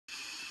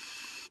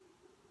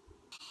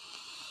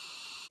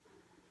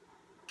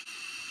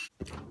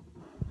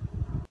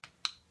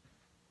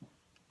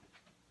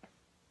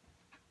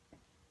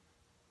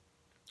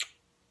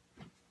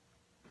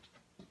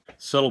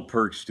Subtle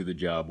perks to the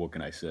job, what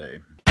can I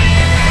say?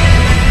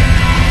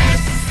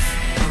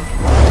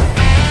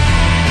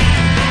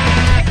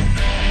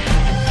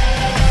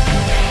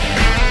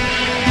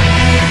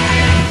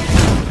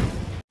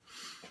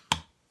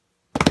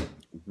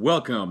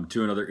 Welcome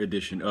to another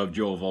edition of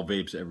Joe of All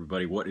Vapes,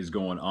 everybody. What is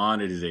going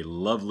on? It is a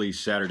lovely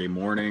Saturday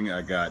morning.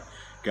 I got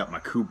my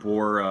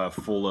Coopor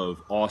full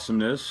of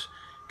awesomeness.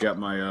 Got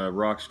my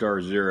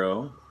Rockstar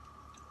Zero.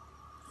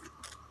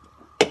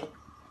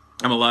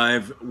 I'm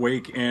alive,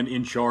 awake, and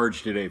in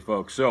charge today,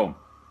 folks. So,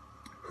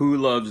 who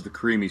loves the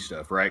creamy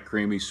stuff, right?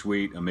 Creamy,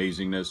 sweet,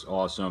 amazingness,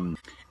 awesome.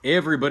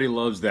 Everybody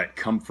loves that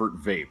comfort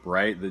vape,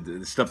 right?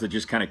 The stuff that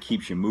just kind of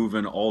keeps you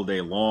moving all day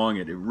long.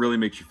 It really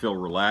makes you feel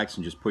relaxed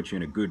and just puts you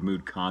in a good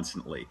mood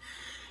constantly.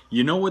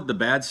 You know what the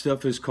bad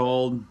stuff is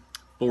called?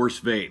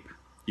 Force vape.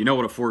 You know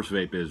what a force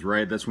vape is,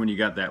 right? That's when you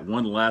got that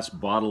one last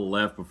bottle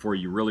left before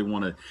you really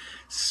want to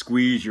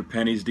squeeze your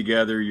pennies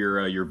together,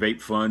 your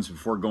vape funds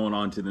before going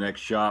on to the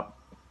next shop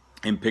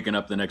and picking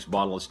up the next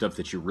bottle of stuff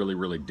that you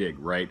really dig,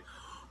 right?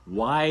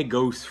 Why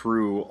go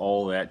through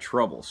all that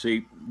trouble?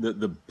 See,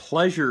 the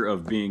pleasure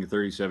of being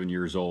 37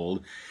 years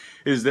old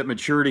is that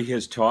maturity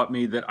has taught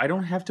me that I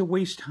don't have to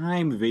waste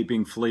time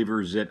vaping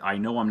flavors that I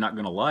know I'm not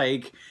going to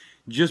like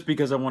just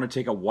because I want to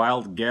take a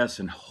wild guess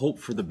and hope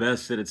for the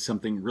best that it's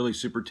something really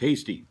super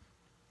tasty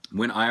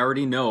when I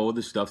already know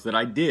the stuff that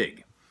I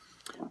dig.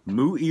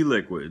 Moo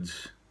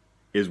E-liquids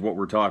is what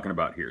we're talking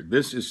about here.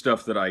 This is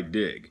stuff that I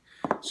dig.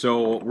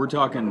 So we're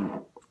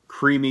talking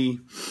creamy,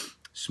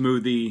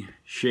 smoothie,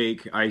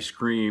 shake, ice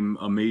cream,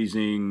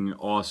 amazing,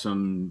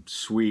 awesome,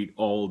 sweet,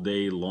 all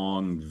day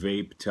long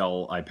vape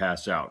till I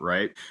pass out,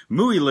 right?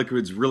 Moo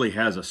E-liquids really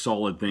has a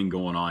solid thing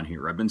going on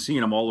here. I've been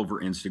seeing them all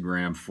over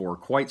Instagram for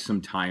quite some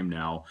time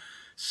now.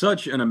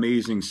 Such an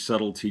amazing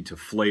subtlety to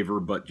flavor,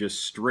 but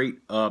just straight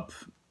up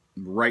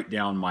right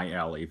down my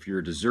alley. If you're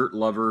a dessert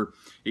lover,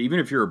 even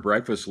if you're a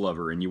breakfast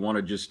lover and you want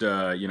to just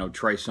you know,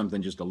 try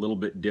something just a little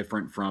bit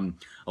different from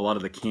a lot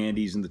of the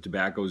candies and the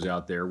tobaccos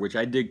out there, which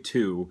I dig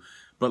too,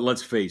 but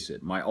let's face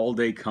it, my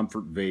all-day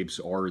comfort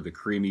vapes are the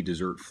creamy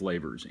dessert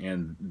flavors,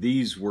 and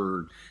these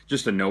were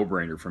just a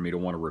no-brainer for me to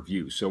want to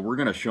review. So we're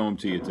going to show them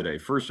to you today.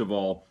 First of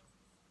all,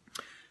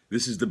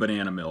 this is the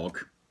banana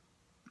milk.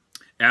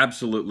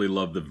 Absolutely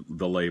love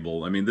the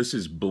label. I mean, this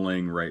is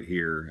bling right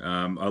here.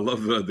 I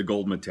love the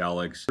gold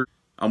metallics.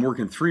 I'm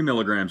working 3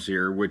 milligrams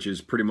here, which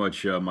is pretty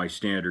much my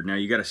standard. Now,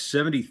 you got a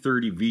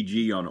 70-30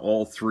 VG on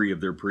all 3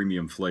 of their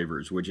premium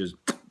flavors, which is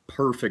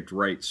perfect,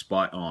 right,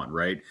 spot on,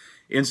 right?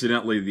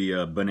 Incidentally,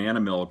 the banana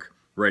milk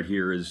right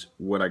here is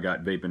what I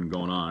got vaping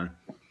going on.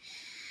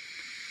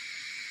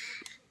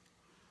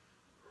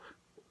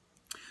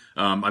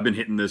 I've been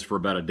hitting this for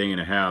about a day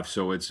and a half,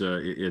 so it's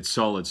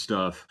solid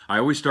stuff. I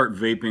always start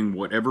vaping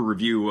whatever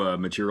review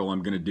material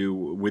I'm going to do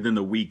within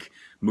the week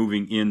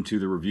moving into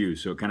the review,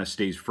 so it kind of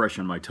stays fresh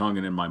on my tongue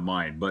and in my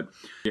mind. But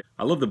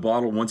I love the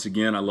bottle once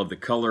again. I love the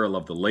color. I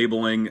love the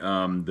labeling.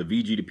 The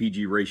VG to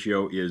PG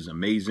ratio is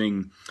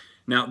amazing.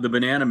 Now, the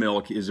banana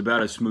milk is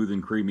about as smooth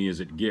and creamy as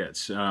it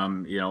gets. You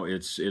know,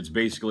 it's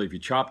basically if you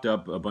chopped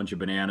up a bunch of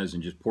bananas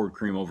and just poured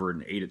cream over it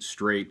and ate it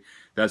straight,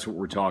 that's what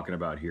we're talking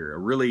about here. A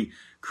really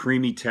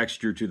creamy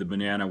texture to the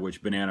banana,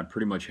 which banana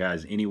pretty much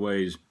has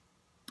anyways.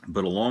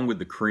 But along with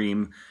the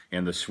cream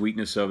and the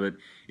sweetness of it,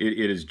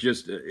 it is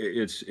just,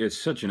 it's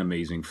such an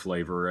amazing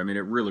flavor. I mean,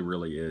 it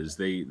really is.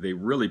 They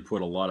really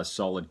put a lot of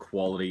solid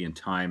quality and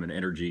time and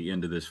energy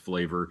into this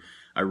flavor.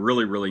 I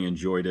really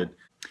enjoyed it.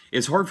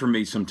 It's hard for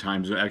me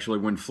sometimes, actually,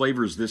 when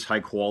flavors this high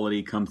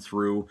quality come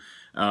through.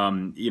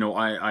 You know,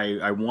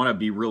 I want to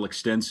be real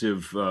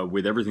extensive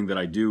with everything that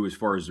I do as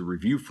far as the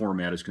review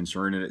format is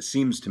concerned, and it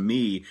seems to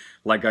me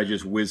like I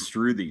just whiz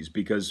through these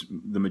because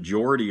the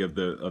majority of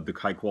the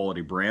high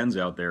quality brands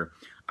out there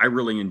I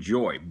really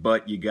enjoy,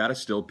 but you got to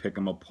still pick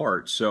them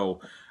apart.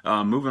 So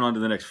moving on to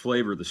the next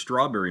flavor, the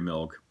strawberry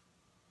milk.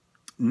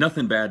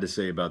 Nothing bad to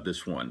say about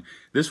this one.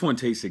 This one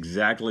tastes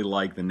exactly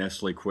like the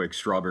Nestle Quick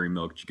strawberry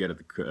milk you get at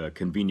the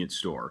convenience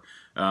store.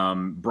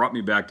 Brought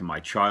me back to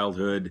my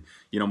childhood.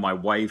 You know, my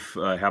wife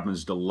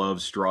happens to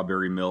love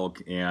strawberry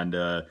milk, and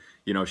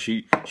you know,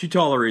 she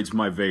tolerates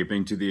my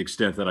vaping to the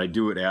extent that I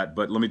do it at.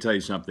 But let me tell you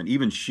something.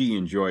 Even she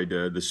enjoyed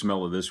the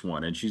smell of this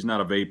one, and she's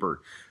not a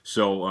vapor.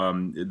 So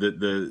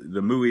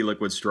the Moo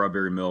E-liquid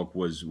strawberry milk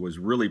was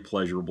really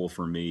pleasurable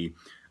for me.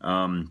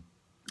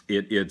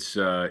 It's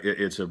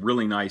a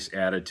really nice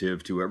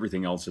additive to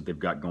everything else that they've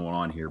got going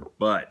on here.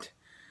 But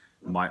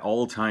my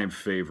all-time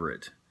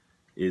favorite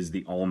is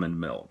the almond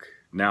milk.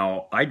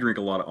 Now, I drink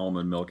a lot of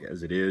almond milk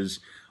as it is.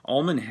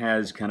 Almond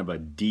has kind of a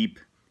deep,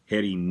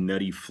 heady,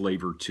 nutty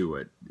flavor to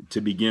it to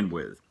begin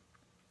with.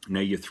 Now,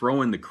 you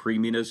throw in the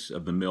creaminess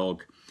of the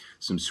milk,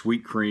 some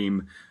sweet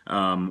cream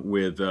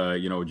with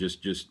you know,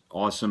 just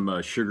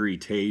awesome sugary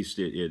taste.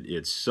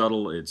 It's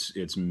subtle,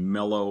 it's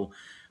mellow,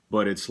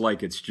 but it's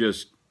like it's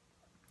just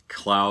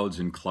clouds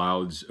and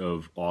clouds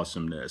of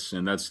awesomeness.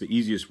 And that's the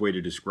easiest way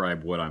to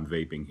describe what I'm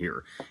vaping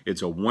here.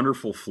 It's a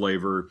wonderful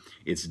flavor.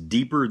 It's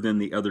deeper than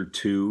the other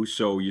two,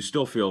 so you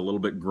still feel a little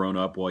bit grown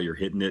up while you're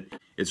hitting it.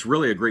 It's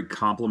really a great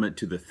compliment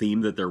to the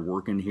theme that they're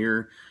working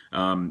here.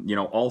 You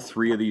know, all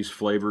three of these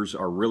flavors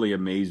are really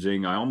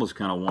amazing. I almost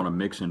kind of want to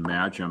mix and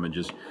match them and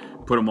just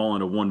put them all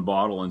into one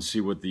bottle and see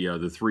what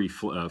the three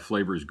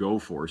flavors go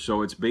for.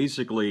 So it's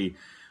basically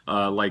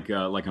like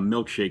a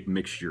milkshake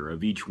mixture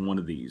of each one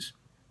of these.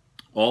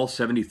 All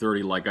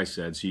 70-30, like I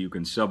said, so you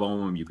can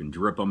sub-ohm them, you can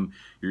drip them,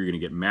 you're going to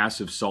get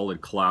massive solid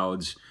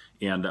clouds,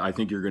 and I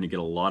think you're going to get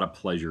a lot of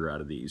pleasure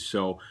out of these.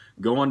 So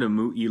go on to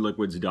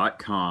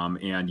mooeliquids.com,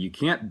 and you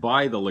can't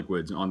buy the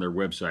liquids on their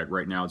website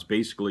right now. It's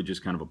basically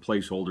just kind of a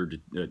placeholder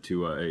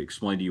to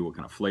explain to you what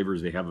kind of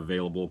flavors they have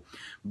available.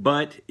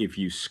 But if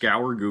you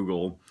scour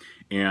Google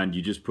and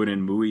you just put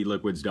in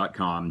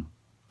mooeliquids.com,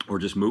 or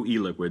just Moo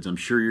E-liquids, I'm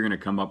sure you're going to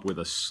come up with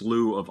a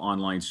slew of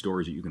online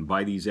stores that you can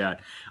buy these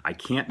at. I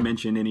can't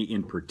mention any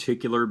in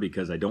particular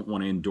because I don't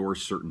want to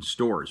endorse certain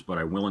stores, but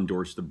I will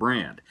endorse the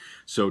brand.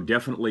 So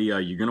definitely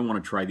you're going to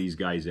want to try these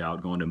guys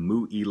out. Go on to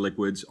Moo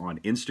E-liquids on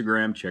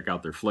Instagram, check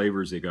out their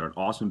flavors. They got an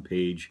awesome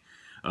page,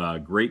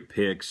 great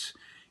pics.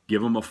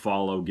 Give them a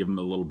follow, give them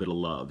a little bit of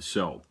love.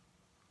 So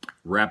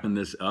wrapping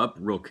this up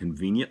real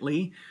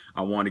conveniently,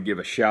 I want to give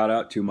a shout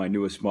out to my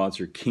newest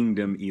sponsor,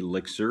 Kingdom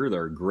Elixir.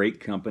 They're a great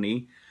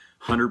company.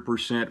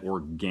 100%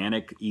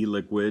 organic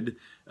e-liquid,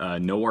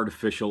 no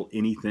artificial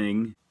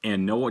anything,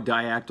 and no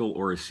diactyl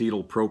or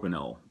acetyl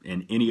propanol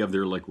in any of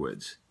their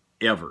liquids,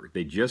 ever.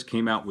 They just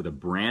came out with a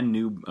brand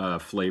new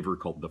flavor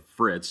called the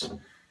Fritz,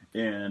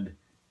 and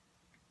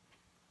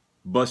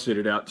busted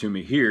it out to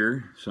me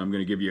here, so I'm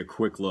going to give you a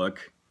quick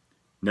look.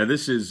 Now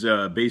this is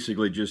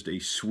basically just a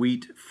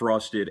sweet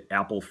frosted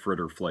apple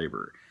fritter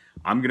flavor.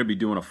 I'm going to be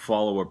doing a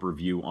follow-up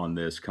review on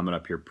this coming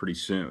up here pretty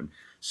soon,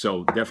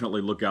 so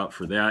definitely look out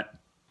for that.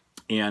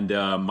 And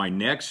my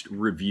next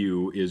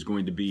review is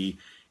going to be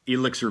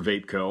Elixir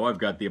Vape Co. I've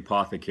got the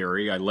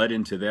Apothecary. I led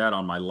into that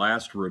on my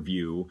last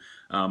review.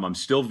 I'm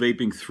still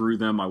vaping through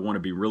them. I want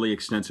to be really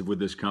extensive with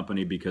this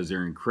company because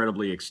they're an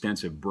incredibly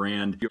extensive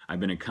brand.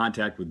 I've been in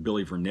contact with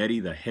Billy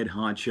Vernetti, the head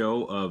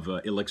honcho of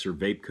Elixir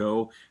Vape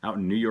Co. out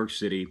in New York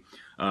City.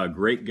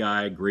 Great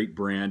guy, great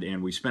brand,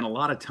 and we spent a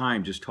lot of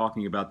time just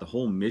talking about the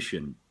whole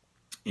mission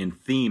and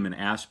theme and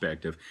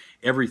aspect of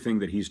everything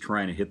that he's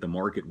trying to hit the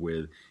market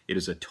with. It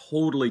is a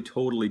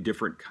totally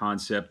different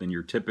concept than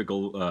your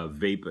typical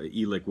vape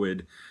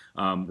e-liquid.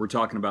 We're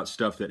talking about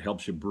stuff that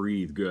helps you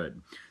breathe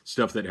good,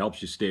 stuff that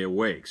helps you stay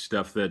awake,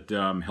 stuff that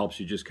helps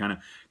you just kind of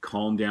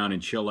calm down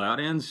and chill out,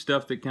 and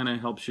stuff that kind of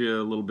helps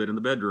you a little bit in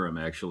the bedroom,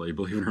 actually,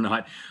 believe it or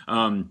not.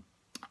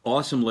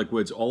 Awesome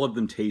liquids, all of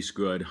them taste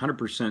good,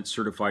 100%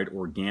 certified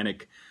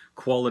organic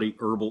quality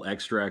herbal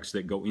extracts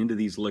that go into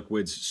these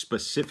liquids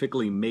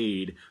specifically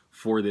made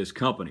for this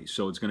company.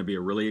 So it's going to be a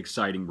really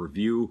exciting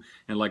review.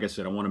 And like I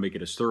said, I want to make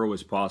it as thorough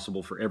as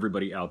possible for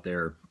everybody out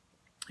there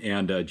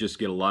and just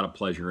get a lot of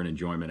pleasure and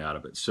enjoyment out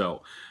of it.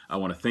 So I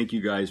want to thank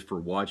you guys for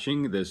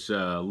watching this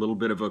little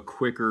bit of a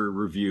quicker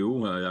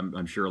review.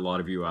 I'm sure a lot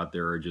of you out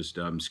there are just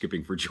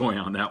skipping for joy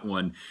on that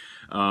one.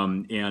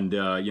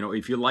 You know,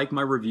 if you like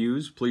my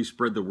reviews, please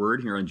spread the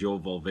word here on Joe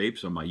of All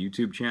Vapes on my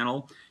YouTube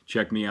channel.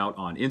 Check me out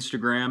on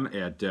Instagram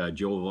at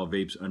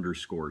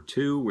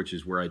joeofallvapes_2, which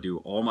is where I do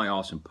all my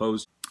awesome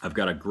posts. I've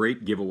got a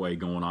great giveaway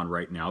going on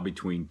right now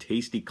between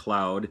Tasty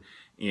Cloud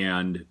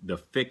and the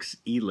Fix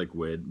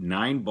E-Liquid,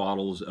 9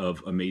 bottles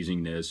of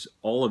amazingness,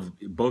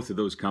 both of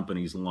those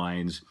companies'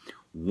 lines,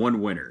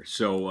 one winner.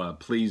 So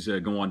please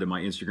go on to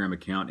my Instagram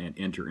account and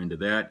enter into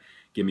that.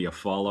 Give me a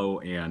follow,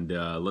 and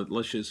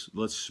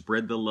let's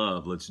spread the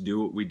love. Let's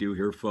do what we do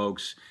here,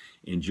 folks.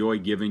 Enjoy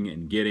giving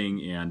and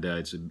getting, and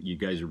you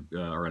guys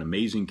are an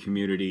amazing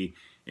community,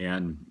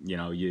 and you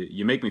know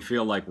you make me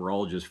feel like we're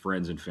all just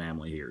friends and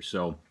family here.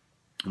 So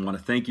I want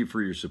to thank you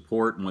for your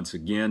support. Once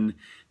again,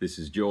 this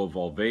is Joe of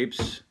All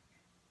Vapes.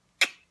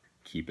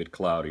 Keep it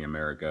cloudy,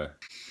 America.